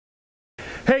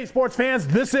Hey, sports fans,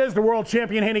 this is the world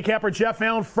champion handicapper Jeff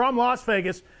Allen from Las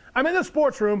Vegas. I'm in the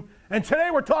sports room, and today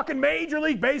we're talking Major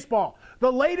League Baseball. The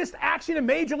latest action in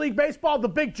Major League Baseball, the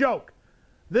big joke.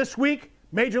 This week,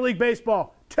 Major League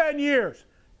Baseball, 10 years,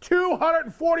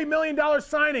 $240 million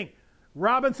signing.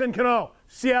 Robinson Cano,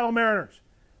 Seattle Mariners.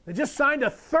 They just signed a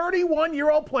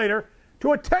 31-year-old player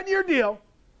to a 10-year deal,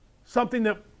 something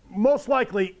that most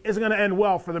likely isn't going to end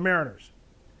well for the Mariners.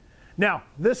 Now,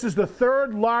 this is the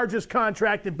third largest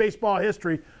contract in baseball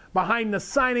history behind the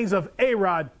signings of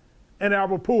A-Rod and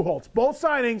Albert Pujols. Both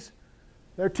signings,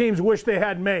 their teams wish they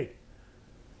hadn't made.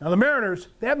 Now, the Mariners,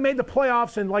 they haven't made the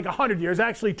playoffs in like 100 years,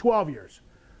 actually 12 years.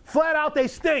 Flat out, they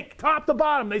stink. Top to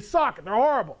bottom, they suck. They're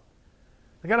horrible.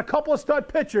 They got a couple of stud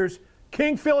pitchers,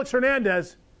 King Felix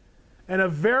Hernandez, and a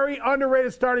very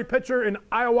underrated starting pitcher in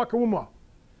Iowa Kawuma.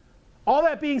 All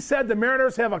that being said, the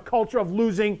Mariners have a culture of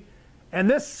losing, and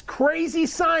this crazy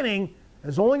signing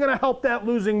is only going to help that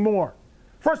losing more.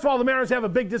 First of all, the Mariners have a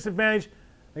big disadvantage.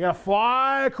 They got to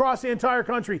fly across the entire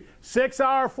country,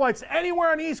 6-hour flights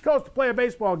anywhere on the East Coast to play a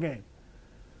baseball game.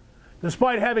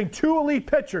 Despite having two elite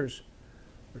pitchers,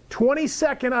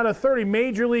 22nd out of 30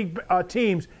 major league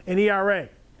teams in ERA.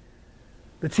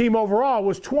 The team overall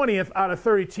was 20th out of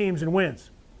 30 teams in wins.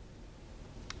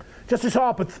 Just as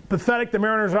how pathetic the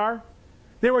Mariners are,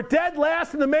 they were dead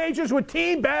last in the majors with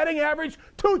team batting average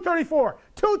 234.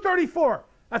 234.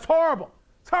 That's horrible.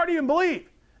 It's hard to even believe.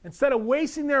 Instead of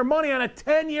wasting their money on a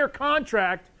 10-year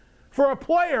contract for a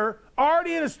player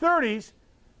already in his 30s,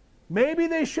 maybe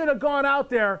they should have gone out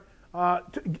there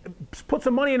to put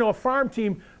some money into a farm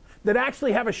team that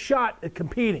actually have a shot at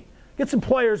competing. Get some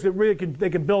players that really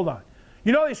they can build on.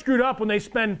 You know they screwed up when they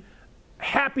spend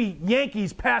happy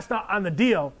Yankees passed out on the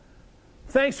deal.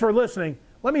 Thanks for listening.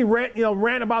 Let me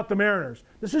rant about the Mariners.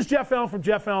 This is Jeff Allen from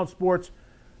Jeff Allen Sports.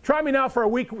 Try me now for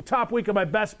a top week of my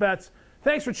best bets.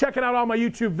 Thanks for checking out all my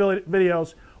YouTube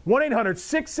videos.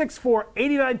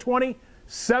 1-800-664-8920.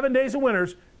 7 days of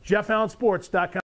winners. JeffAllenSports.com.